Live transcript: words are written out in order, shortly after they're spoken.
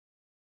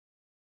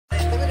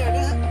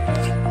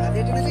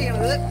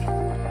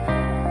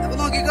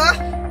Hi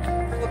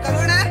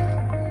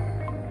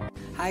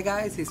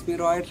guys, it's me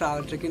Roy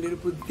Travel Trekking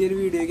പുതിയൊരു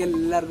വീഡിയോയ്ക്ക്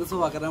എല്ലാവർക്കും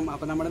സ്വാഗതം.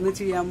 അപ്പോൾ നമ്മളിന്ന്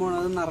ചെയ്യാൻ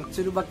പോകുന്നത്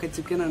നിറച്ചൊരു ബക്കറ്റ്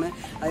ചിക്കൻ ആണ്.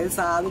 അതായത്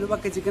സാധാരണ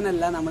ബക്കറ്റ് ചിക്കൻ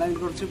അല്ല, നമ്മളതിന്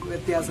കുറച്ച്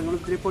വ്യത്യാസങ്ങളും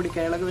ഒത്തിരി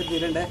പൊടിക്കൈകളൊക്കെ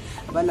വരുത്തിയിട്ടുണ്ട്.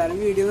 അപ്പോൾ എല്ലാവരും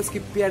വീഡിയോ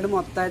സ്കിപ്പ് ചെയ്യാണ്ട്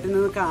മൊത്തമായിട്ട്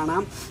ഇത്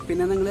കാണാം.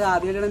 പിന്നെ നിങ്ങൾ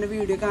ആദ്യമായിട്ട് എൻ്റെ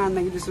വീഡിയോ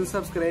കാണണമെങ്കിൽ ജസ്റ്റ്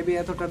സബ്സ്ക്രൈബ്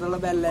ചെയ്യുക, തൊട്ടടുത്തുള്ള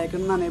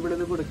ബെല്ലൈക്കൺ എനേബിൾ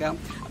ചെയ്ത് കൊടുക്കാം.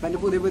 അപ്പോൾ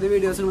എൻ്റെ പുതിയ പുതിയ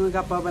വീഡിയോസ്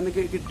നിങ്ങൾക്ക് അപ്പം തന്നെ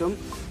കിട്ടും.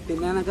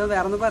 പിന്നെ നമുക്ക്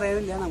വേറെ ഒന്നും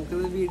പറയാനില്ല, നമുക്ക്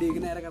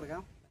വീഡിയോയ്ക്ക് നേരെ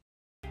കിടക്കാം.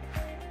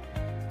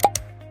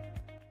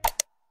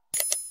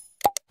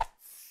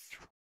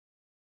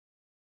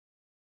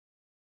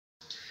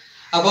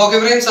 അപ്പോൾ ഓക്കെ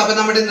ഫ്രണ്ട്സ്, അപ്പോൾ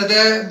നമ്മുടെ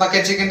ഇന്നത്തെ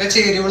ബക്കറ്റ് ചിക്കൻ്റെ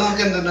ചേരുവകൾ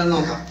നമുക്ക് എന്തുണ്ടെന്ന്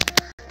നോക്കാം.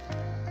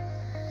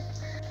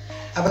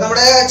 അപ്പോൾ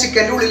നമ്മുടെ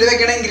ചിക്കൻ്റെ ഉള്ളിൽ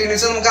വെക്കുന്ന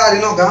ഇൻഗ്രീഡിയൻസ് നമുക്ക്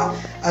ആദ്യം നോക്കാം.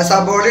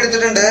 സബോള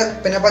എടുത്തിട്ടുണ്ട്,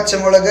 പിന്നെ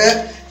പച്ചമുളക്,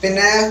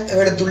 പിന്നെ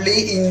വെളുത്തുള്ളി,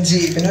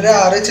 ഇഞ്ചി, പിന്നെ ഒരു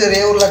 6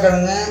 ചെറിയ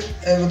ഉരുളക്കിഴങ്ങ്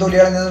തൊലി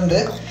കളഞ്ഞതുണ്ട്.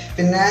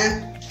 പിന്നെ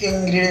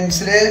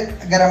ഇൻഗ്രീഡിയൻസിൽ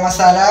ഗരം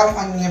മസാല,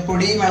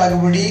 മഞ്ഞൾപ്പൊടി, മുളക്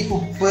പൊടി,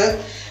 ഉപ്പ്.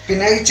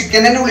 പിന്നെ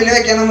ചിക്കൻ്റെ ഉള്ളിൽ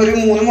വെക്കാൻ നമ്മൾ ഒരു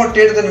 3 മുട്ട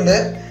എടുത്തിട്ടുണ്ട്,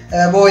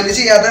 ബോയിൽ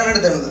ചെയ്യാതെയാണ്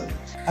എടുത്തിട്ടുള്ളത്.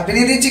 അപ്പം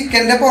ഇത്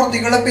ചിക്കൻ്റെ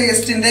പുറത്തേക്കുള്ള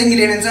പേസ്റ്റിൻ്റെ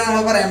ഇൻഗ്രീഡിയൻസ് ആണ്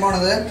നമ്മൾ പറയാൻ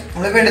പോണത്.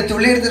 നമ്മൾ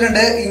വെളുത്തുള്ളി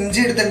എടുത്തിട്ടുണ്ട്, ഇഞ്ചി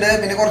എടുത്തിട്ടുണ്ട്,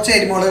 പിന്നെ കുറച്ച്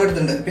അരിമുളക്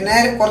എടുത്തിട്ടുണ്ട്, പിന്നെ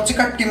കുറച്ച്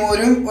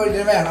കട്ടിമോരും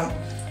ഒഴിച്ച് വേണം.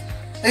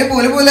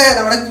 പോലെ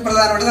നമ്മുടെ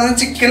പ്രധാനപ്പെട്ട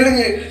ചിക്കൻ.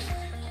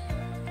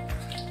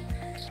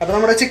 അപ്പം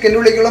നമ്മുടെ ചിക്കൻ്റെ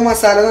ഉള്ളിലേക്കുള്ള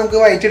മസാല നമുക്ക്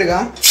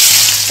വഴറ്റിയെടുക്കാം.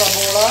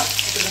 സബോള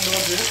ഇട്ടിട്ടുണ്ട്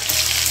കുറച്ച്,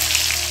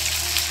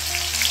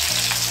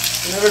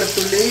 പിന്നെ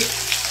വെളുത്തുള്ളി,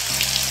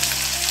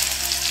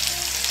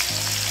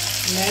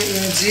 പിന്നെ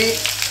ഇഞ്ചി,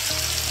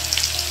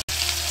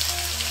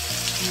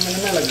 പിന്നെ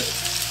മുളക്.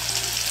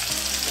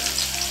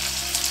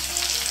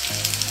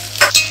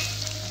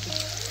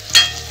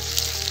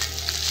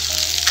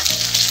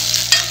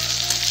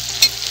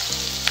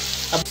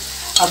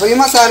 അപ്പോൾ ഈ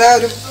മസാല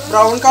ഒരു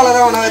ബ്രൗൺ കളർ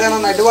ആവണ വരെ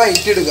നന്നായിട്ട്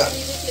വഴറ്റിയെടുക്കുക.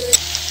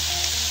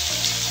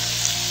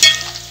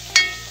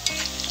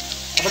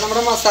 അപ്പോൾ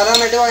നമ്മുടെ മസാല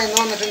നന്നായിട്ട് വഴന്ന്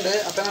വന്നിട്ടുണ്ട്.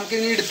 അപ്പോൾ നമുക്ക്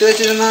ഇനി എടുത്ത്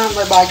വെച്ചിരുന്ന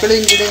ബാക്കിയുള്ള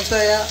ഇൻഗ്രീഡിയൻസ്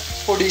ആയ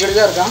പൊടികൾ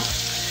ചേർക്കാം.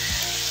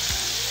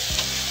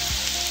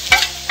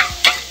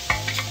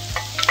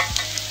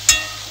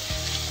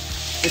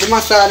 ഇത്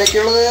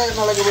മസാലയ്ക്കുള്ളത്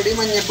മുളക് പൊടി,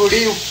 മഞ്ഞൾപ്പൊടി,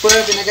 ഉപ്പ്,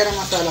 പിന്നെ ഗരം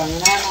മസാല,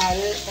 അങ്ങനെ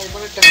 4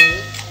 ടൈപ്പാണ് ഇട്ടുന്നത്.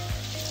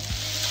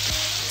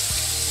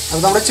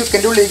 അപ്പോൾ നമ്മുടെ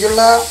ചിക്കൻ്റെ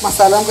ഉള്ളിലേക്കുള്ള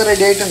മസാല നമുക്ക്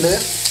റെഡി ആയിട്ടുണ്ട്.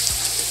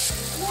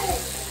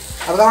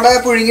 അപ്പോൾ നമ്മുടെ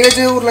പുഴുങ്ങി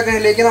വെച്ച്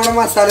ഉരുളക്കിഴങ്ങിലേക്ക് നമ്മുടെ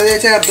മസാല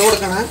ചേർത്ത്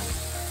കൊടുക്കണം.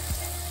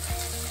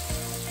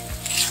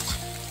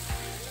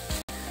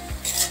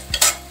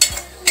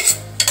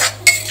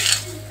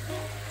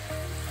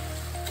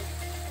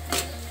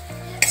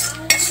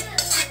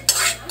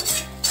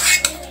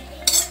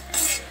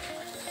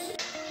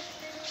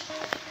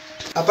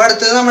 അപ്പോൾ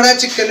അടുത്തത് നമ്മുടെ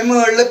ചിക്കന്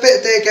മുകളിൽ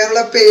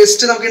തേക്കാനുള്ള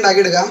പേസ്റ്റ് നമുക്ക്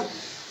ഉണ്ടാക്കിയെടുക്കാം.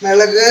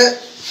 മുളക്,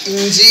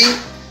 ഇഞ്ചി,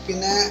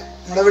 പിന്നെ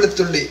നമ്മുടെ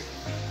വെളുത്തുള്ളി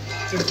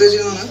എടുത്ത്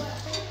വെച്ചിരിക്കുന്നതാണ്.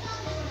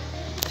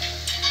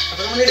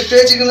 അപ്പോൾ നമ്മൾ എടുത്ത്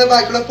വെച്ചിരിക്കുന്ന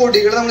ബാക്കിയുള്ള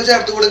പൊടികൾ നമ്മൾ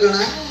ചേർത്ത്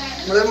കൊടുക്കണം.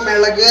 നമ്മൾ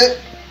മുളക്,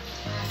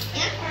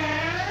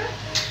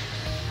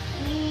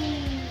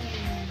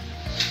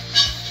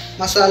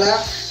 മസാല,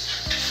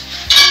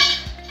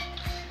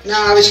 പിന്നെ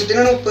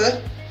ആവശ്യത്തിനാണ് ഉപ്പ്,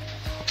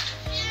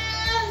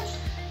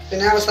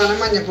 പിന്നെ അവസാനം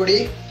മഞ്ഞൾപ്പൊടി,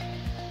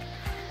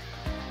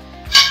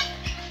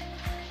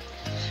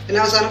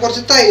 പിന്നെ അവസാനം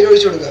കുറച്ച് തൈര്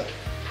ഒഴിച്ചു കൊടുക്കുക.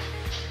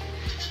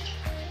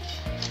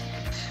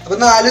 അപ്പൊ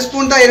 4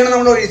 സ്പൂൺ തൈരാണ്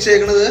നമ്മൾ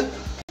ഒഴിച്ചേക്കുന്നത്.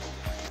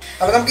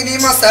 അപ്പൊ നമുക്ക് ഇനി ഈ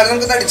മസാല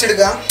നമുക്ക്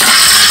തടിച്ചെടുക്കാം.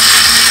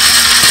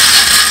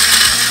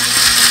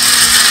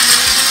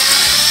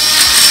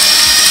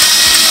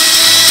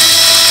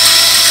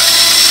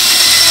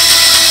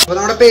 അപ്പൊ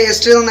നമ്മുടെ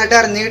പേസ്റ്റ് നന്നായിട്ട്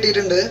അരഞ്ഞു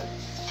കിട്ടിയിട്ടുണ്ട്.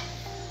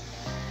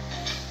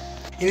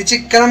 ഇനി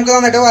ചിക്കൻ നമുക്ക്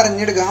നന്നായിട്ട്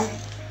വരഞ്ഞെടുക്കാം.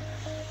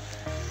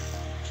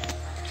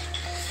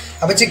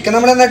 അപ്പൊ ചിക്കൻ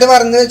നമ്മൾ നന്നായിട്ട്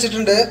വരഞ്ഞ്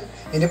വെച്ചിട്ടുണ്ട്.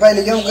 ഇനിയിപ്പോൾ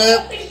അതിലേക്ക്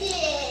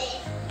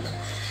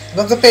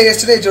നമുക്ക്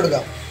പേസ്റ്റ് തേച്ച്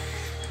കൊടുക്കാം.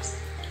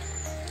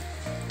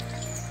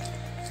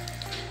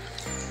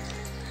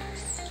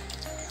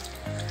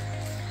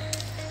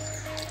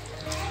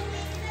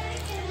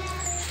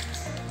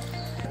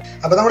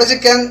 അപ്പോൾ നമ്മുടെ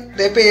ചിക്കൻ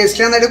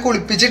പേസ്റ്റ് നന്നായിട്ട്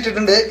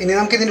കുളിപ്പിച്ചിട്ടിട്ടുണ്ട്. ഇനി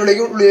നമുക്ക് ഇതിൻ്റെ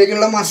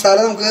ഉള്ളിലേക്കുള്ള മസാല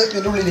നമുക്ക്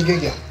ഇതിൻ്റെ ഉള്ളിലേക്ക്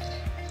വയ്ക്കാം.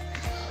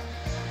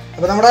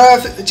 അപ്പോൾ നമ്മുടെ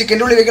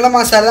ചിക്കൻ്റെ ഉള്ളിലേക്കുള്ള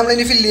മസാല നമ്മൾ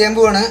ഇനി ഫില്ല് ചെയ്യാൻ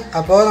പോവാണ്.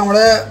 അപ്പോൾ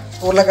നമ്മുടെ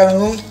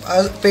ഉരുളക്കിഴങ്ങും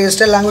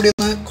പേസ്റ്റ് എല്ലാം കൂടി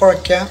ഒന്ന്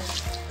കുഴയ്ക്കാം,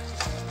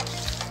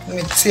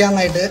 മിക്സ്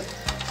ചെയ്യാനായിട്ട്.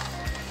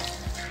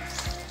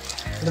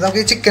 എന്നിട്ട്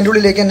നമുക്ക് ഈ ചിക്കൻ്റെ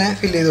ഉള്ളിലേക്ക് തന്നെ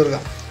ഫില്ല് ചെയ്ത്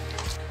കൊടുക്കാം.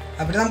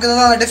 അപ്പോൾ നമുക്കിത്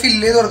നന്നായിട്ട്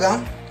ഫില്ല് ചെയ്ത് കൊടുക്കാം.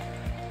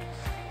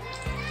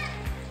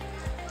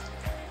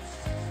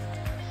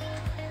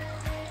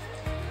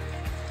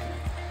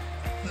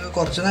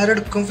 കുറച്ച് നേരം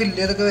എടുക്കും ഫില്ല്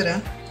ചെയ്തൊക്കെ വരാൻ.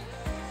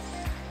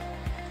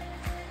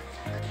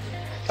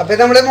 അപ്പോൾ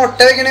ഇത് നമ്മൾ മുട്ട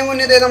വെക്കണേ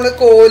മുന്നേ ഇതേ നമ്മൾ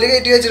കോല്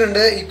കയറ്റി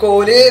വെച്ചിട്ടുണ്ട്. ഈ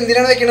കോല്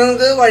എന്തിനാണ് വെക്കണത്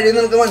നമുക്ക് വഴി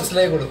നമുക്ക്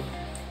മനസ്സിലായിക്കോളും.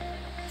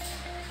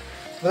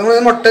 അപ്പോൾ നമ്മൾ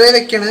മുട്ട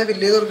വെക്കണേ,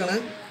 ഫില്ല് ചെയ്ത് കൊടുക്കണേ.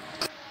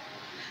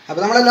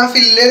 അപ്പോൾ നമ്മളെല്ലാം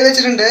ഫില്ല് ചെയ്ത്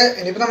വെച്ചിട്ടുണ്ട്.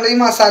 ഇനിയിപ്പോൾ നമ്മൾ ഈ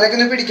മസാലയൊക്കെ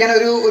ഒന്ന് പിടിക്കാൻ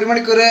ഒരു 1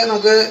 മണിക്കൂർ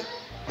നമുക്ക്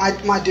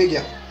മാറ്റി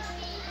വയ്ക്കാം.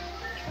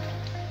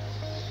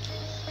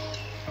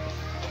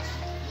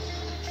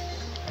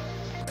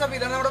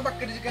 ഇതാണ് നമ്മുടെ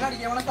ബക്കറ്റ് ചിക്കൻ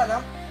അടിക്കാനുള്ള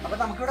സ്ഥലം. അപ്പോൾ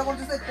നമുക്കിവിടെ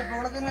കുറച്ച്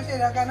സെറ്റപ്പുകളൊക്കെ ഇങ്ങനെ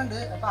ശരിയാക്കാനുണ്ട്.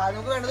 അപ്പോൾ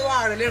ആദ്യം വേണ്ടത്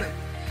വാഴലാണ്.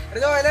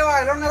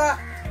 വാഴ ഉണ്ടതാ.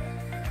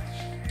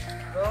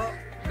 അപ്പോൾ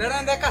ഇതാണ്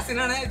എൻ്റെ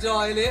കസിനാണ്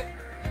ജോയല്.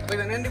 അപ്പൊ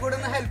ഇവനെ എന്റെ കൂടെ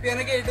ഒന്ന് ഹെൽപ്പ്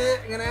ചെയ്യാനൊക്കെ ആയിട്ട്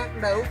ഇങ്ങനെ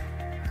ഉണ്ടാവും.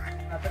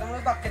 അപ്പൊ നമ്മൾ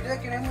ബക്കറ്റ്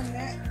വെക്കണേ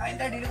മുന്നേ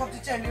അതിന്റെ അടിയിൽ കുറച്ച്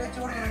ചെളി വെച്ച്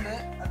കൊടുക്കുന്നുണ്ട്.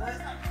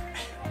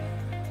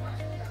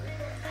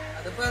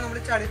 അതിപ്പോ നമ്മൾ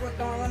ചളി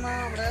പൊട്ടണം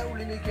നമ്മുടെ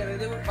ഉള്ളിലേക്ക്,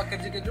 അതായത്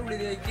ബക്കറ്റ് ചിക്കൻ്റെ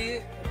ഉള്ളിലേക്ക്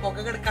പൊക്ക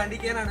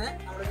കിടക്കാണ്ടിരിക്കാനാണ്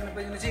നമ്മളിപ്പോ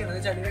ഇങ്ങനെ ചെയ്യുന്നത്,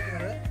 ചളി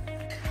വെക്കുന്നത്.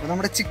 അപ്പൊ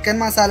നമ്മുടെ ചിക്കൻ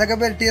മസാല ഒക്കെ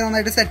പുരട്ടി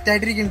നന്നായിട്ട് സെറ്റ്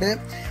ആയിട്ടിരിക്കുന്നുണ്ട്.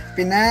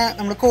 പിന്നെ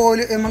നമ്മളെ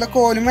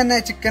കോലും തന്നെ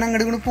ചിക്കൻ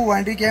അങ്ങോട്ട് ഇങ്ങോട്ട്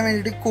പോവാണ്ടിരിക്കാൻ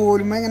വേണ്ടിയിട്ട്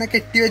കോലുമ ഇങ്ങനെ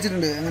കെട്ടി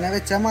വെച്ചിട്ടുണ്ട്. അങ്ങനെ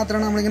വെച്ചാൽ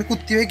മാത്രമാണ് നമ്മളിങ്ങനെ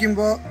കുത്തി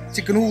വെക്കുമ്പോൾ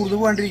ചിക്കൻ ഊർന്ന്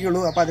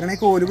പോകാണ്ടിരിക്കുള്ളൂ. അപ്പൊ അതിനാണ്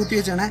കോല് കുത്തി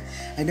വെച്ചാണ്.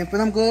 അതിനിപ്പോൾ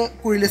നമുക്ക്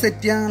കുഴിയിൽ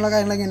സെറ്റ് ചെയ്യാനുള്ള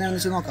കാര്യങ്ങൾ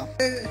എങ്ങനെയാണെന്ന് വെച്ച് നോക്കാം.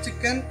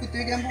 ചിക്കൻ കുത്തി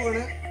വെക്കാൻ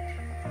പോവാണ്.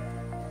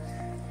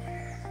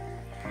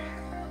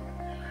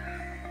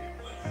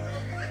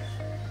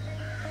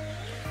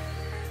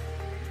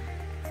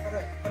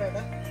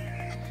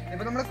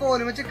 ഇപ്പൊ നമ്മള്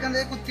കോലുമ ചിക്കൻ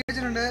കുത്തി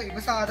വെച്ചിട്ടുണ്ട്.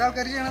 ഇപ്പൊ സാധാ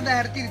ആൾക്കാർ ചെയ്യണത്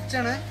നേരെ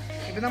തിരിച്ചാണ്.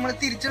 ഇപ്പൊ നമ്മള്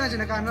തിരിച്ചാണ്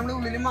വെച്ചിട്ടുണ്ട്, കാരണം നമ്മൾ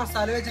ഉള്ളിൽ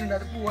മസാല വെച്ചിട്ടുണ്ട്.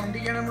 അത്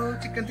പോവാണ്ടിരിക്കാൻ നമ്മൾ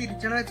ചിക്കൻ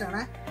തിരിച്ചാണ്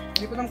വെച്ചാണ്.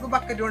 ഇനിയിപ്പോ നമുക്ക്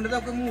ബക്കറ്റ് കൊണ്ട്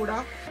നമുക്ക്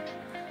മൂടാം.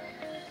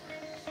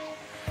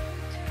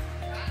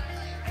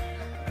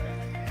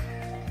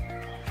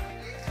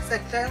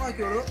 സെറ്റായി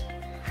നോക്കിയോളൂ.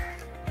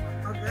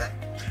 ഓക്കെ,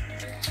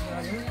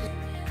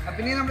 അപ്പൊ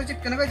ഇനി നമ്മള്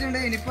ചിക്കനൊക്കെ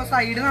വെച്ചിട്ടുണ്ട്. ഇനിയിപ്പോ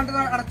സൈഡ് നട്ട്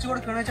അടച്ചു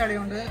കൊടുക്കണ ചളി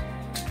കൊണ്ട്.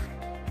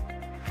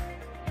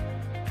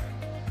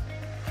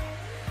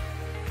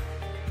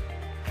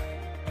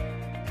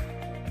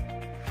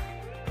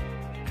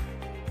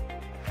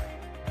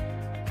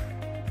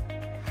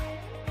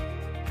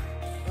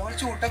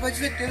 ചൂട്ടൊക്കെ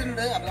വെച്ച് സെറ്റ്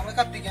ചെയ്തിട്ടുണ്ട്. അപ്പൊ നമ്മൾ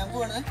കത്തിക്കാൻ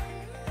പോവാണ്.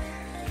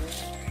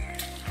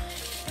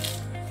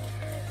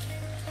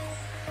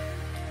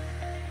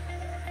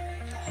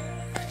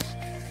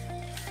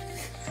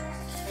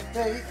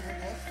 സെറ്റായി.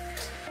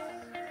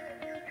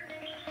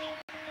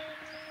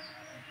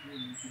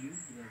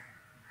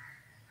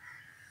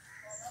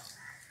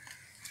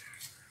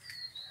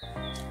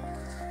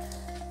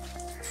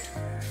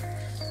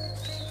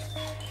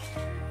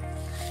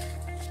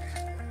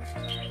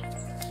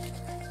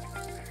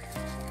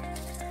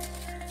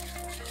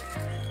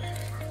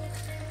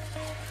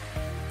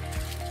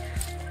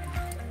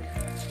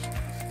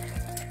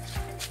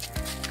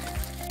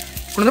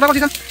 Kuno apa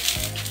sih kan?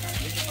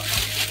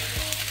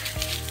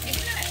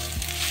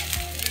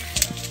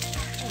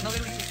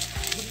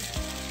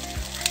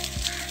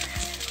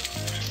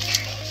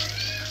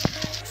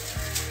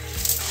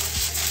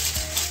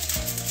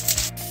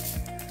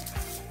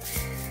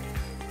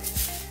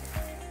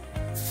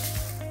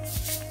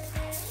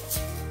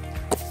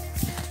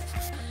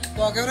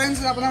 Okay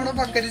friends, അപ്പോൾ നമ്മുടെ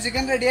ബക്കറ്റ്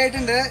ചിക്കൻ റെഡി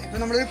ആയിട്ടുണ്ട്. ഇപ്പം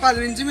നമ്മളൊരു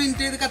 15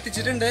 മിനിറ്റ് ഇത്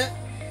കത്തിച്ചിട്ടുണ്ട്.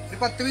 ഒരു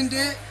 10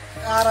 മിനിറ്റ്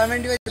ആറാൻ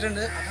വേണ്ടി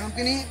വെച്ചിട്ടുണ്ട്. അപ്പം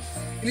നമുക്കിനി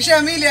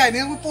ക്ഷമയില്ല, ഇനി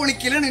നമുക്ക്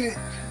പൊളിക്കലാണ്. ഇനി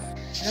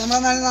നമ്മൾ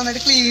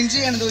നന്നായിട്ട് ക്ലീൻ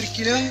ചെയ്യണത്.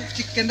 ഒരിക്കലും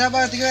ചിക്കൻ്റെ ആ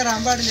ഭാഗത്തേക്ക്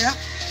വരാൻ പാടില്ല.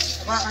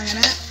 അപ്പം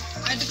അങ്ങനെ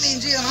നന്നായിട്ട് ക്ലീൻ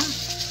ചെയ്യണം.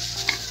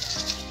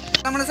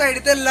 നമ്മുടെ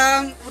സൈഡിലത്തെ എല്ലാം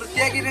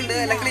വൃത്തിയാക്കിയിട്ടുണ്ട്,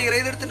 എല്ലാം ക്ലിയർ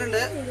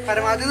ചെയ്തെടുത്തിട്ടുണ്ട്.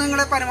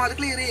 പരമാവധി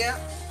ക്ലിയർ ചെയ്യുക,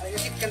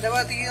 അല്ലെങ്കിൽ ചിക്കൻ്റെ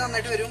ഭാഗത്തേക്ക്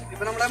നന്നായിട്ട് വരും.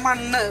 ഇപ്പം നമ്മളെ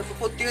മണ്ണ്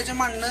പൊത്തി വെച്ച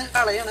മണ്ണ്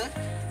കളയാണ്.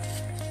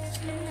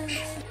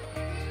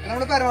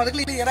 നമ്മൾ പരമാവധി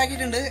ക്ലിയർ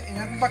ആക്കിയിട്ടുണ്ട്. ഇനി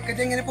നമുക്ക്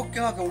ബക്കറ്റ് എങ്ങനെ പൊക്കി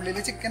നോക്കാം, ഉള്ളിൽ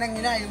ചിക്കൻ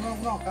എങ്ങനെ ആയിരുന്നു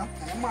നമുക്ക് നോക്കാം.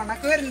 അങ്ങനെ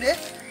മണൊക്കെ വരുന്നുണ്ട്.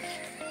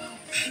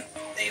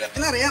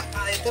 ദൈവത്തിനറിയാം,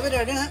 ആദ്യത്തെ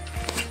പരിപാടിയാണ്,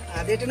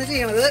 ആദ്യമായിട്ടാണ്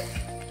ചെയ്യണത്.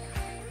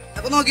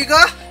 അപ്പൊ നോക്കിക്കോ,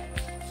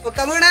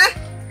 പൊക്കാൻ വീണേ.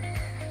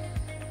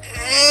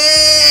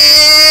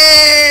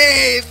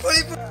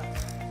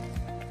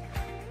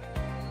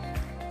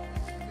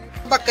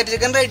 ബക്കറ്റ്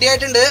ചിക്കൻ റെഡി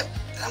ആയിട്ടുണ്ട്.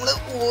 നമ്മള്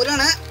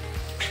ഊരാണ്,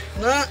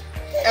 ഒന്ന്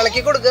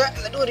ഇളക്കി കൊടുക്കുക,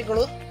 എന്നിട്ട്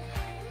ഊരിക്കോളൂ.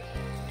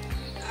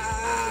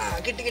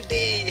 കിട്ടി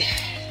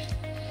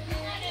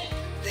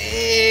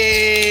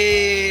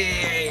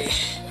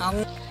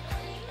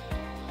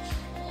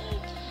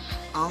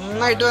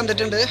നന്നായിട്ട്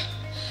വെന്തിട്ടുണ്ട്.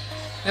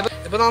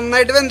 ഇപ്പൊ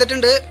നന്നായിട്ട്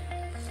വെന്തിട്ടുണ്ട്,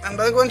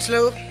 എന്താ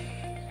മനസ്സിലാവും.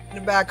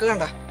 ബാക്ക്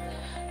കണ്ട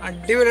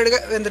അടിപൊളിയായിട്ട്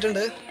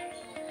വെന്തിട്ടുണ്ട്.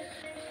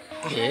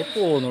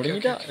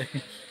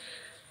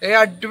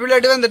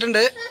 അടിപൊളിയായിട്ട്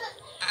വെന്തിട്ടുണ്ട്.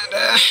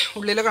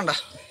 ഉള്ളിലൊക്കെ കണ്ട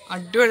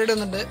അടിപൊളിയായിട്ട്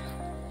വന്നിട്ടുണ്ട്.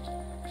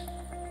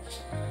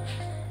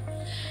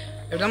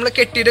 ഇവിടെ നമ്മൾ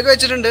കെട്ടിയിട്ടൊക്കെ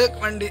വെച്ചിട്ടുണ്ട്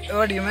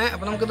വടിയുമേ.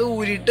 അപ്പൊ നമുക്കത്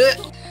ഊരിയിട്ട്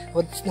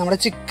നമ്മുടെ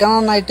ചിക്കൻ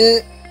നന്നായിട്ട്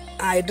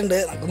ആയിട്ടുണ്ട്.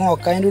 നമുക്ക്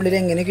നോക്കാം അതിൻ്റെ ഉള്ളിൽ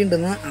എങ്ങനെയൊക്കെ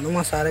ഉണ്ടെന്ന്, അത്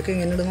മസാല ഒക്കെ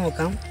എങ്ങനെയുണ്ടെന്ന്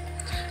നോക്കാം.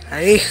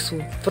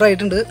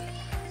 സൂപ്പറായിട്ടുണ്ട്.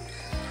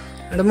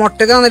 ഇവിടെ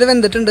മുട്ടയൊക്കെ നന്നായിട്ട്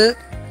വെന്തിട്ടുണ്ട്,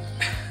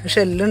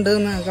 ഷെല്ലുണ്ട്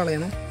എന്ന്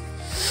കളയണം.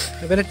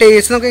 പിന്നെ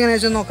ടേസ്റ്റ് നമുക്ക് എങ്ങനെയാ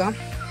വെച്ചാൽ നോക്കാം.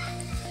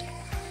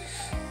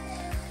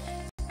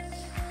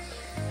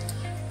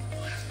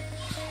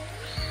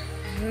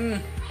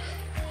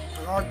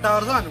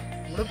 ഒട്ടാറ് സാധനം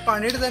നമ്മൾ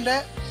പണിയെടുത്തതിൻ്റെ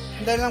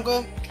എന്തായാലും നമുക്ക്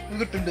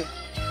കിട്ടുന്നുണ്ട്.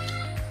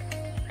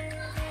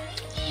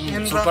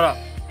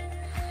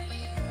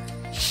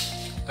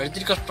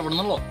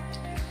 കഷ്ടപ്പെടുന്നുള്ളൂ,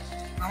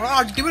 നമ്മൾ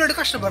അടിപൊളിയായിട്ട്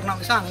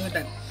കഷ്ടപ്പെടണം ഈ സാധനം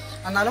കിട്ടാൻ,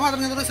 എന്നാലും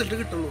മാത്രമേ ഇത് റിസൾട്ട്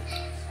കിട്ടുള്ളൂ.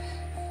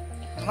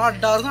 നമ്മൾ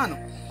അഡാറ് സാധനം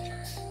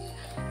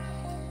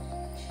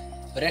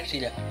ഒരു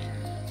രക്ഷയില്ല.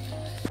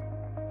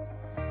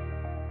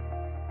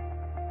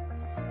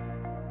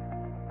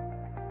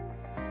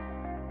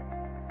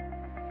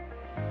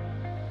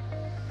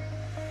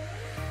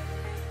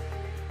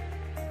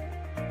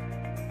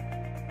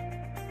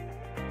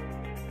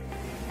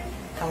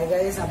 ഹായ്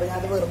ഗൈസ്, അപ്പൊ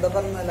ഞാൻ വെറുതെ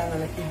പറഞ്ഞല്ല,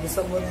 നല്ല കിഡ്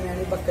സംഭവം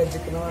തന്നെയാണ് ഈ ബക്കറ്റ്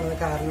ചിക്കൻ പറയുന്നത്.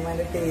 കാരണം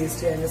അതിന്റെ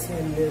ടേസ്റ്റ്, അതിന്റെ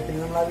സ്മെല്ല്, പിന്നെ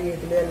നമ്മൾ ആ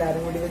വീട്ടിൽ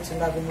എല്ലാവരും കൂടി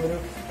വെച്ചുണ്ടാക്കുന്ന ഒരു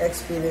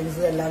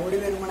എക്സ്പീരിയൻസ് എല്ലാം കൂടി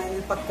വരുമ്പോഴാണ്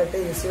അതിന് പക്ക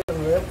ടേസ്റ്റ്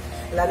വരുന്നത്.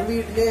 എല്ലാവരും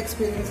വീട്ടിലെ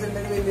എക്സ്പീരിയൻസ്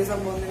ഉണ്ടെങ്കിൽ വലിയ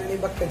സംഭവം തന്നെയാണ് ഈ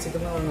ബക്കറ്റ് ചിക്കൻ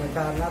എന്ന് പറയുന്നത്.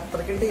 കാരണം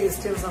അത്രയ്ക്കും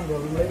ടേസ്റ്റിയാണ്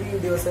സംഭവം. നമ്മൾ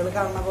വീഡിയോസുകൾ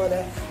കാണുന്ന പോലെ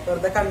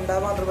വെറുതെ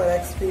കണ്ടാൽ മാത്രമല്ല,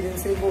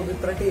 എക്സ്പീരിയൻസ് ചെയ്യുമ്പോൾ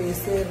ഇത്ര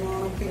ടേസ്റ്റ്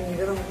ആയിരുന്നു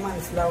പിന്നീട് നമുക്ക്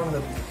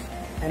മനസ്സിലാവുന്നത്.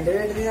 എന്റെ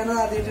വീട്ടിൽ ഞാൻ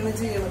ആദ്യമായിട്ടാണ്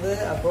ചെയ്യുന്നത്.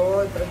 അപ്പോൾ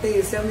ഇത്ര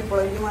ടേസ്റ്റ് ആണ് ഇപ്പോൾ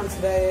എനിക്ക്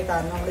മനസ്സിലായത്.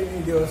 കാരണം നമ്മൾ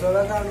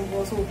വീഡിയോസൊക്കെ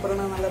കാണുമ്പോൾ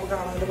സൂപ്പറാണ്, നല്ല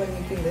കാണാൻ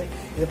ഭംഗിക്കുണ്ട്.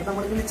 ഇതിപ്പോ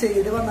നമ്മളിങ്ങനെ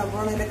ചെയ്ത്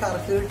വന്നപ്പോഴാണ് അതിന്റെ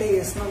കറക്റ്റ്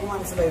ടേസ്റ്റ് നമുക്ക്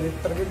മനസ്സിലായത്.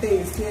 ഇത്രയ്ക്ക്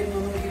ടേസ്റ്റ് ആയിരുന്നു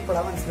എന്ന് എനിക്ക്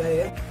ഇപ്പോഴാണ്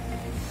മനസ്സിലായത്.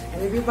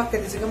 ഇനിയിപ്പോ ഈ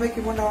ബക്കറ്റ് ചിക്കൻ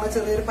വെക്കുമ്പോൾ ഉണ്ടാവുന്ന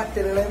ചെറിയൊരു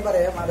പറ്റലുകളെയും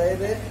പറയാം.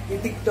 അതായത് ഈ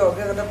ടിക്ടോക്ക്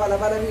അങ്ങനത്തെ പല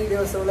പല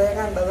വീഡിയോസുകളെ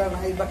കണ്ടതാണ്.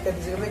 ഈ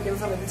ബക്കറ്റ് ചിക്കൻ വെക്കുന്ന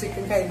സമയത്ത്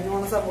ചിക്കൻ കരിഞ്ഞു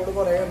പോകുന്ന സംഭവം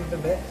കുറെ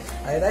കണ്ടിട്ടുണ്ട്.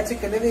 അതായത് ആ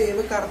ചിക്കന്റെ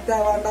വേവ് കറക്റ്റ്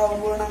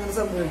ആവാണ്ടാവുമ്പോഴാണ് അങ്ങനെ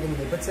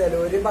സംഭവിക്കുന്നത്. ഇപ്പൊ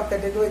ചിലവര്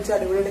ബക്കറ്റൊക്കെ വെച്ച്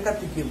അടിപൊളിയായിട്ട്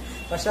കത്തിക്കും.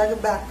 പക്ഷെ ആ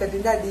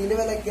ബക്കറ്റിന്റെ അടിയിൽ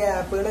വല്ല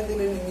ഗ്യാപ്പുകൾ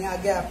എന്തെങ്കിലും ഉണ്ടെങ്കിൽ ആ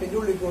ഗ്യാപ്പിന്റെ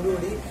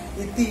ഉള്ളിൽക്കൂടി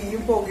ഈ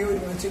തീയും പുകയും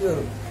ഒരുമിച്ച്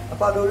കയറും.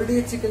 അപ്പൊ അതോടുകൂടി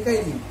ഈ ചിക്കൻ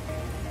കരിയും.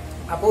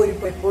 അപ്പൊ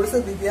എപ്പോഴും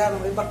ശ്രദ്ധിക്കുക,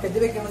 നമ്മൾ ഈ ബക്കറ്റ്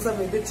വെക്കുന്ന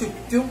സമയത്ത്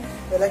ചുറ്റും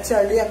വല്ല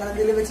ചളി അങ്ങനെ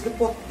എന്തെങ്കിലും വെച്ചിട്ട്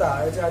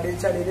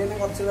ചളിയിൽ തന്നെ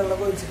കുറച്ച്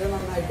വെള്ളം ഒഴിച്ചിട്ട്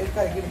നന്നായിട്ട്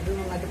കഴുകിയെടുത്ത്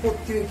നന്നായിട്ട്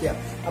പൊത്തി വെക്കുക.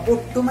 അപ്പൊ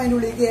ഒട്ടും അതിന്റെ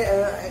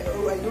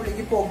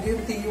ഉള്ളിലേക്ക് പുകയും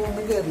തീയും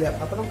ഒന്നും കയറില്ല.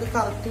 അപ്പൊ നമുക്ക്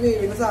കറക്റ്റ്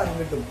വേവിന് സാധനം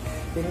കിട്ടും.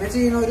 പിന്നെ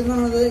ചെയ്യുന്നവരെന്ന്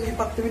പറയുന്നത് ഈ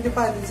 10 മിനിറ്റ്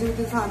 15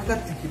 മിനിറ്റ് സാധനം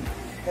കത്തിക്കും.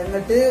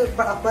 എന്നിട്ട്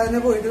അപ്പൊ തന്നെ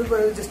പോയിട്ട്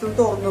ജസ്റ്റ് ഒന്ന്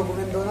തുറന്നു നോക്കും,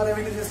 എന്തോന്ന് അറിയാൻ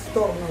വേണ്ടി ജസ്റ്റ്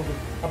തുറന്നു നോക്കും.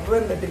 അപ്പൊ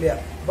വെന്തിട്ടില്ല.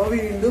 അപ്പൊ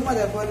വീണ്ടും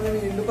അതേപോലെ തന്നെ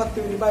വീണ്ടും 10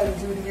 മിനിറ്റ്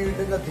 15 മിനിറ്റ്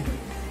വീണ്ടും കത്തിക്കും.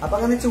 അപ്പൊ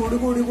അങ്ങനെ ചൂട്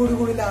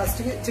കൂടി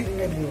ലാസ്റ്റ് ചിക്കൻ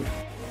കരിഞ്ഞു.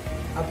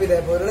 അപ്പൊ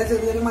ഇതേപോലുള്ള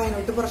ചെറിയൊരു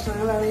മൈനോട്ട്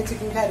പ്രശ്നങ്ങളാണ് ഈ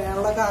ചിക്കൻ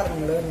കരിയാനുള്ള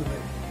കാരണങ്ങൾ വരുന്നത്.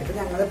 ഇപ്പൊ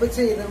ഞങ്ങളിപ്പോ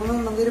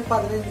ചെയ്തതെന്നുണ്ടെങ്കിൽ ഒരു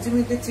 15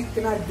 മിനിറ്റ്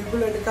ചിക്കൻ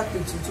അടിപൊളിയായിട്ട്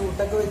കത്തിച്ചു.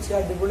 ചൂട്ടൊക്കെ വെച്ച്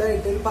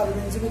അടിപൊളിയായിട്ട് ഒരു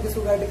 15 മിനിറ്റ്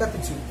സുഖമായിട്ട്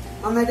കത്തിച്ചു,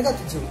 നന്നായിട്ട്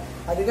കത്തിച്ചു.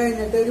 അത്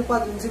കഴിഞ്ഞിട്ട് ഒരു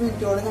 15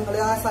 മിനിറ്റോടെ ഞങ്ങൾ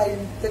ആ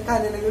സൈഡിലത്തെ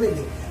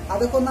കനലുകളില്ലേ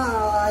അതൊക്കെ ഒന്ന്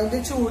അതിന്റെ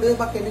ചൂട്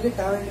ബക്കറ്റിൽ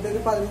കിട്ടാൻ വേണ്ടിട്ട്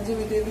ഒരു 15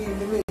 മിനിറ്റ്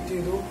വീണ്ടും വെയിറ്റ്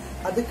ചെയ്തു.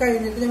 അത്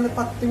കഴിഞ്ഞിട്ട് ഞങ്ങൾ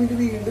 10 മിനിറ്റ്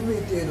വീണ്ടും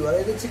വെയിറ്റ് ചെയ്തു.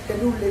 അതായത്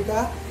ചിക്കന്റെ ഉള്ളിലേക്ക്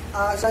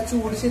ആ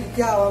ചൂട്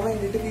ശരിക്കും ആവാൻ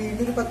വേണ്ടിട്ട്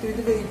വീണ്ടും ഒരു 10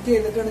 മിനിറ്റ് വെയിറ്റ്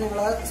ചെയ്തിട്ടാണ് ഞങ്ങൾ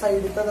ആ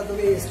സൈഡിലത്തെ അതൊക്കെ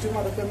വേസ്റ്റും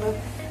അതൊക്കെ ഒന്ന്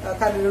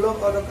കല്ലുകളും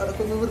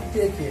അതൊക്കെ ഒന്ന്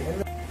വൃത്തിയാക്കി.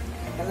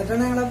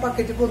 എന്നിട്ടാണ് ഞങ്ങൾ ആ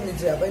ബക്കറ്റ്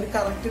പൊന്നിച്ചത്. അപ്പൊ അതിന്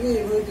കറക്റ്റ്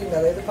വേവ് കിട്ടിയിട്ടുണ്ട്.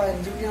 അതായത്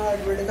 15 മിനിറ്റ് ഞങ്ങൾ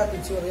അടിപൊളി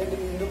കത്തിച്ചു. അതുകൊണ്ട്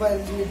വീണ്ടും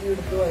 15 മിനിറ്റ്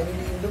എടുത്തു. അതിന്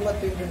വീണ്ടും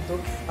 10 മിനിറ്റ് എടുത്തു.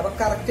 അപ്പൊ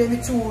കറക്റ്റ് അതിന്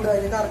ചൂട്,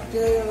 അതിന്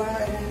കറക്റ്റ്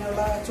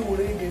അതിനുള്ള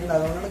ചൂട് കിട്ടിയിട്ടുണ്ട്.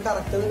 അതുകൊണ്ടാണ്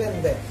കറക്റ്റ് അത്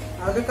വെന്തേ.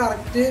 ഞങ്ങൾക്ക്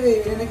കറക്റ്റ്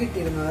വേവിന് തന്നെ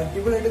കിട്ടിയിരുന്നു.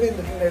 അടിപൊളിയായിട്ട്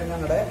വെന്തിട്ടുണ്ടായിരുന്നു.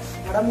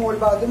 ഞങ്ങളുടെ മോൾ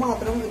ഭാഗത്ത്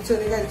മാത്രം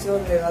ചെറിയ കരിച്ചു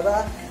വന്നിരുന്നു. അത്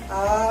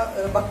ആ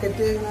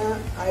ബക്കറ്റ് ഇങ്ങനെ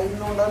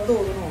ആയിരുന്നുകൊണ്ടാന്ന്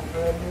തോന്നുന്നു.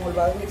 മോൾ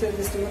ഭാഗം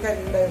ജസ്റ്റ് ഒന്ന്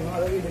കരിഞ്ഞിട്ടുണ്ടായിരുന്നു.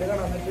 അത് വീട്ടിൽ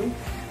കാണാൻ പറ്റും.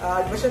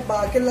 പക്ഷെ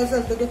ബാക്കിയുള്ള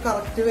സ്ഥലത്തൊക്കെ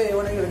കറക്റ്റ്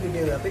വേവാണ് ഞങ്ങൾ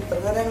കിട്ടിയത്. അപ്പൊ ഇത്ര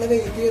നേരം ഞങ്ങൾ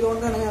വെയിറ്റ്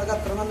ചെയ്തുകൊണ്ടാണ് ഞങ്ങൾക്ക്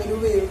അത്ര നല്ലൊരു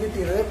വേവ്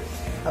കിട്ടിയത്.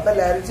 അപ്പൊ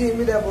എല്ലാവരും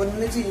ചെയ്യുമ്പോൾ ഇതേപോലെ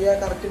തന്നെ ചെയ്യുക.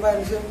 കറക്റ്റ്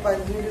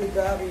 15 മിനിറ്റ്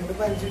എടുക്കുക, വീണ്ടും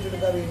 15 മിനിറ്റ്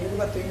എടുക്കുക,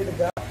 വീണ്ടും 10 മിനിറ്റ്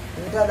എടുക്കുക.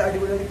 എന്നിട്ട് അത്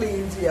അടിപൊളിയായിട്ട്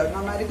ക്ലീൻ ചെയ്യുക.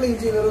 നന്നായിട്ട് ക്ലീൻ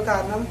ചെയ്തോളൂ.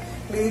 കാരണം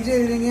ക്ലീൻ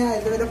ചെയ്തില്ലെങ്കിൽ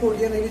അതിന്റെ വരെ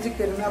പൊടി എന്തെങ്കിലും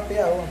ചിക്കനും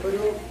അപ്പയാവും. അപ്പൊ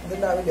ഒരു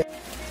ഇതുണ്ടാവില്ല.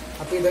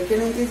 അപ്പൊ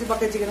ഇതൊക്കെയാണ് എനിക്ക്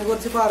ബക്കറ്റ് ചിക്കനെ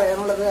കുറിച്ച്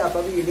പറയാനുള്ളത്. അപ്പൊ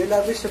വീഡിയോ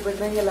എല്ലാവർക്കും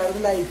ഇഷ്ടപ്പെട്ടെങ്കിൽ എല്ലാവരും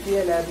ലൈക്ക്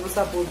ചെയ്യുക, എല്ലാവരും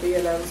സപ്പോർട്ട് ചെയ്യുക,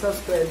 എല്ലാവരും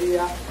സബ്സ്ക്രൈബ്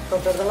ചെയ്യുക.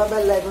 തൊട്ടടുത്തുള്ള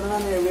ബെല്ലൈക്കൺ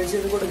എനേബിൾ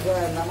ചെയ്ത് കൊടുക്കുക.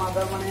 എന്നാൽ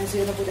മാത്രമാണ് ഞാൻ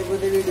ചെയ്യുന്ന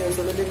പുതിയ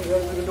വീഡിയോസുള്ള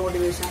ലിങ്കുകൾ നിങ്ങൾക്ക്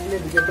നോട്ടിഫിക്കേഷൻ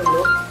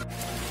ലഭിക്കത്തുള്ളൂ.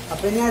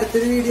 അപ്പൊ ഇനി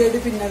അടുത്തൊരു വീഡിയോ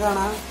ആയിട്ട് പിന്നെ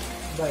കാണാം.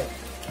 ബൈ.